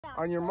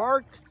On your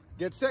mark,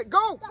 get set,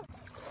 go!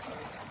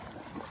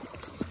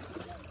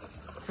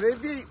 Today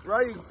beat,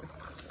 right?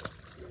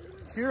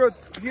 Hero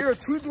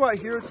Tudwat,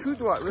 Hero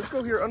Tudwat. Let's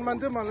go here,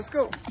 Unmandima, let's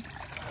go.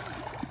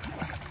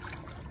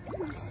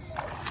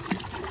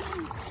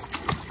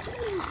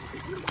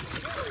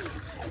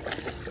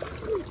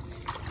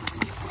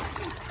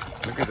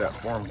 Look at that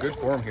form, good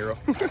form, Hero.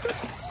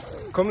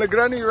 Come to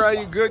Granny,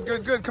 Ryu, good,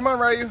 good, good. Come on,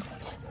 Ryu.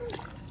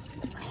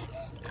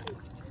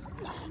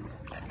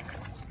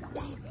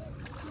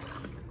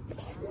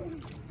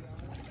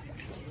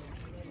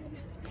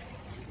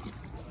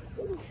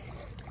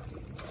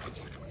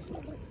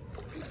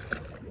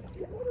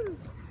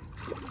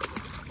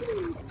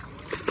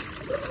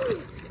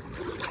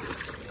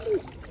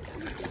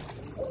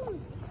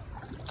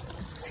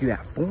 See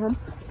that form?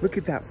 Look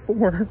at that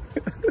form.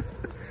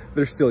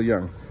 They're still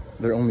young.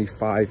 They're only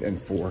 5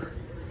 and 4.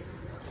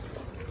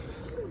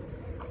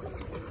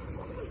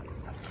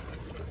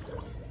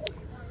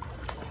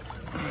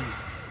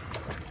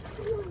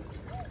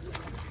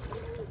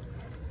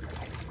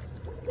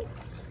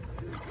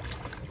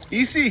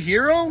 You see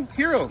Hero?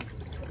 Hero.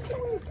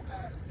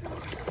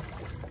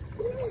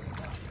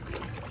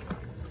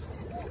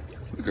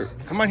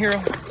 Come on, Hero.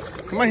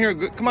 Come on,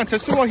 Hero. Come on,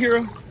 touch the wall,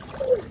 Hero.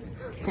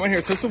 Come on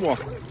here, touch the wall.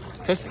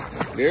 Touch.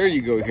 There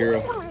you go,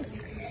 Hero.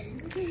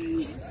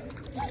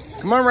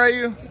 Come on,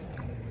 Ryu.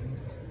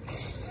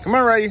 Come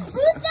on, Ryu.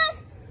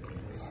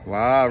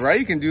 Wow,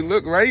 Ryu can do.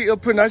 Look, Ryu, he'll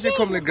put nice and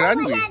come to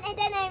Granny. And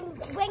then I'm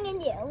bringing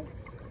you.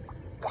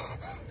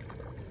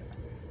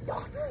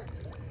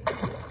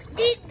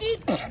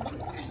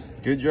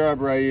 Good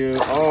job, Ryu.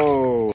 Oh.